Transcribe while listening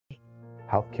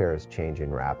Healthcare is changing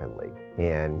rapidly,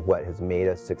 and what has made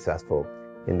us successful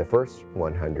in the first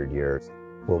 100 years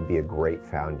will be a great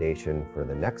foundation for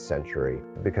the next century,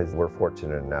 because we're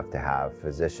fortunate enough to have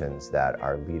physicians that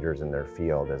are leaders in their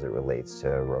field as it relates to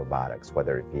robotics,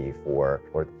 whether it be for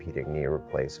orthopedic knee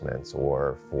replacements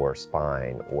or for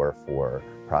spine or for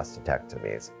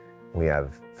prostatectomies. We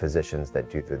have physicians that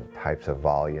do the types of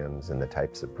volumes and the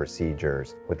types of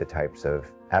procedures with the types of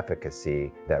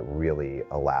efficacy that really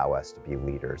allow us to be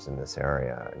leaders in this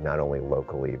area, not only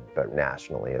locally, but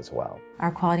nationally as well.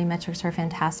 Our quality metrics are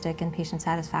fantastic and patient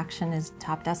satisfaction is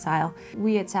top decile.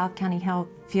 We at South County Health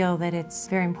feel that it's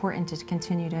very important to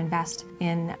continue to invest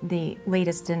in the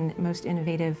latest and most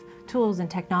innovative tools and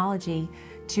technology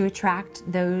to attract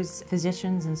those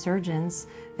physicians and surgeons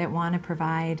that want to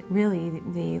provide really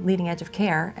the leading edge of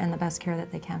care and the best care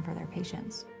that they can for their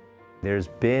patients. There's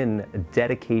been a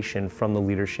dedication from the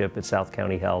leadership at South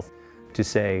County Health to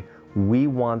say, we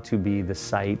want to be the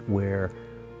site where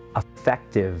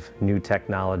effective new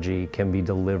technology can be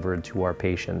delivered to our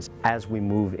patients as we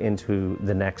move into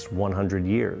the next 100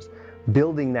 years.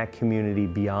 Building that community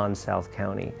beyond South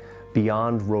County,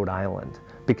 beyond Rhode Island,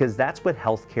 because that's what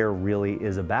healthcare really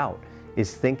is about,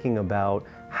 is thinking about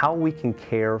how we can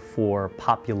care for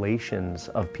populations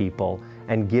of people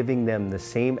and giving them the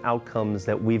same outcomes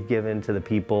that we've given to the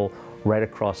people right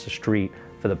across the street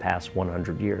for the past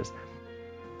 100 years.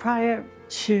 Prior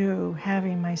to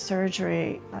having my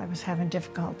surgery, I was having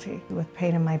difficulty with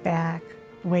pain in my back,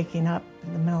 waking up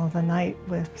in the middle of the night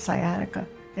with sciatica.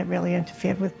 It really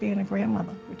interfered with being a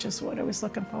grandmother, which is what I was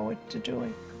looking forward to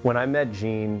doing. When I met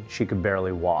Jean, she could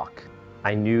barely walk.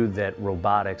 I knew that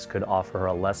robotics could offer her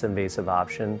a less invasive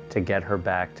option to get her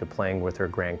back to playing with her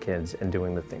grandkids and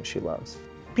doing the things she loves.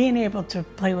 Being able to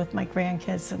play with my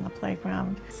grandkids in the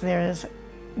playground, there is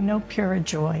no purer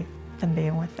joy than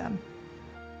being with them.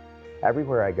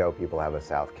 Everywhere I go, people have a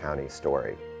South County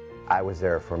story. I was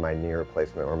there for my knee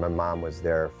replacement, or my mom was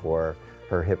there for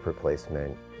her hip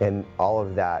replacement. And all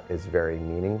of that is very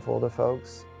meaningful to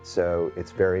folks. So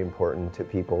it's very important to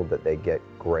people that they get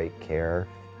great care.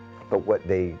 But what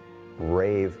they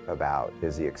rave about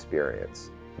is the experience.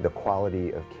 The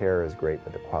quality of care is great,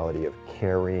 but the quality of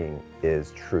caring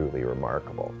is truly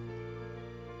remarkable.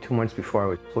 2 months before I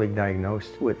was fully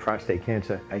diagnosed with prostate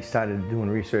cancer, I started doing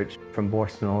research from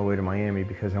Boston all the way to Miami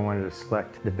because I wanted to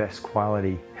select the best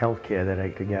quality health care that I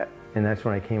could get. And that's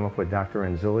when I came up with Dr.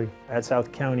 Anzuli. At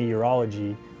South County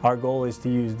Urology, our goal is to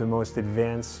use the most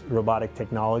advanced robotic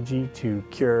technology to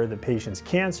cure the patient's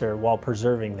cancer while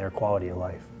preserving their quality of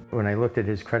life. When I looked at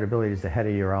his credibility as the head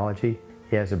of urology,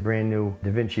 he has a brand new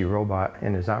Da Vinci robot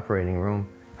in his operating room.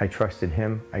 I trusted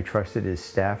him, I trusted his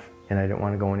staff, and I didn't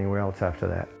want to go anywhere else after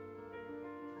that.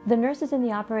 The nurses in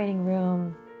the operating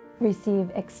room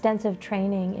receive extensive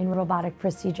training in robotic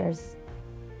procedures.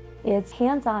 It's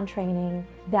hands-on training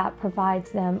that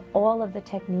provides them all of the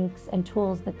techniques and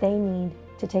tools that they need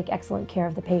to take excellent care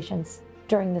of the patients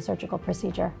during the surgical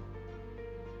procedure.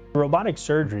 Robotic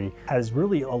surgery has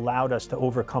really allowed us to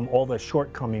overcome all the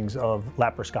shortcomings of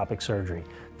laparoscopic surgery.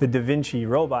 The Da Vinci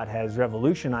robot has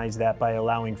revolutionized that by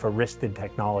allowing for wristed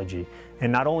technology. And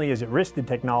not only is it wristed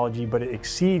technology, but it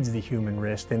exceeds the human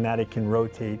wrist in that it can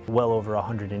rotate well over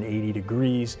 180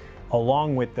 degrees,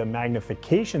 along with the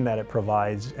magnification that it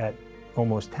provides at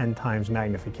almost 10 times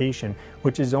magnification,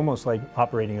 which is almost like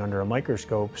operating under a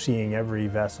microscope, seeing every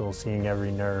vessel, seeing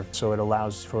every nerve. So it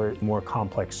allows for more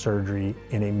complex surgery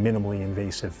in a minimally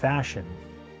invasive fashion.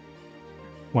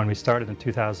 When we started in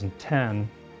 2010,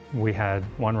 we had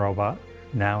one robot.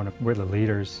 Now we're the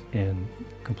leaders in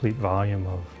complete volume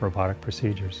of robotic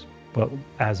procedures. But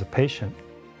as a patient,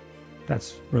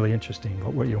 that's really interesting,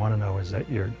 but what you want to know is that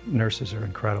your nurses are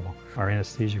incredible. Our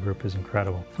anesthesia group is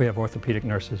incredible. We have orthopedic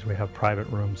nurses, we have private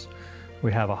rooms,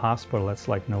 we have a hospital that's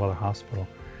like no other hospital.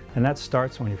 And that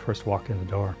starts when you first walk in the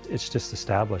door. It's just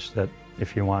established that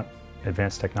if you want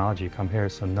advanced technology, you come here,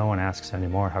 so no one asks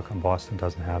anymore, how come Boston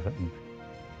doesn't have it, and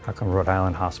how come Rhode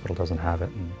Island Hospital doesn't have it,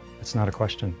 and it's not a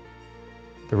question.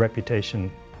 The reputation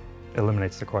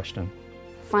eliminates the question.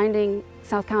 Finding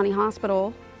South County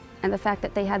Hospital and the fact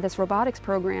that they had this robotics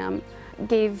program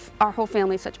gave our whole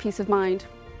family such peace of mind.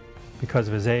 Because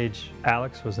of his age,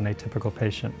 Alex was an atypical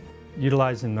patient.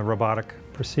 Utilizing the robotic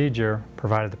procedure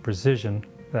provided the precision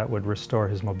that would restore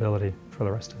his mobility for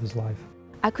the rest of his life.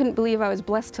 I couldn't believe I was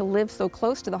blessed to live so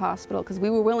close to the hospital because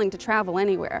we were willing to travel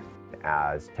anywhere.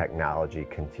 As technology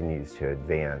continues to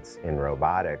advance in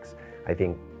robotics, I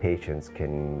think patients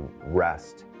can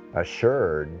rest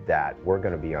assured that we're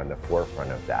going to be on the forefront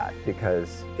of that,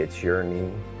 because it's your knee,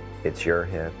 it's your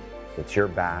hip, it's your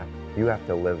back. You have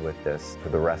to live with this for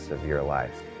the rest of your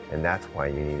life. And that's why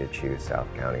you need to choose South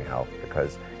County Health,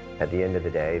 because at the end of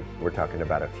the day, we're talking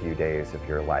about a few days of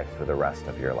your life for the rest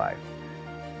of your life.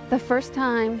 The first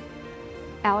time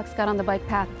Alex got on the bike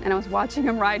path and I was watching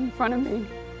him ride in front of me,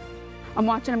 I'm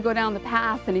watching him go down the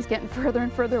path and he's getting further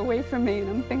and further away from me, and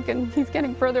I'm thinking he's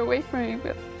getting further away from me,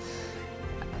 but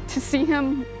to see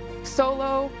him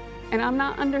solo and I'm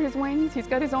not under his wings, he's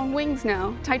got his own wings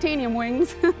now, titanium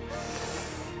wings.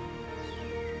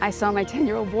 I saw my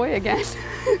 10-year-old boy again.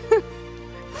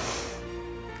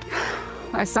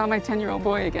 I saw my 10-year-old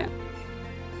boy again.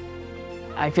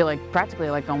 I feel like practically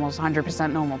like almost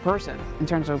 100% normal person in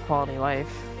terms of quality of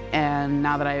life. And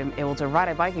now that I'm able to ride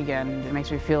a bike again, it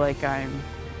makes me feel like I'm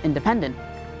independent.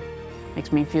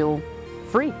 Makes me feel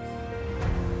free.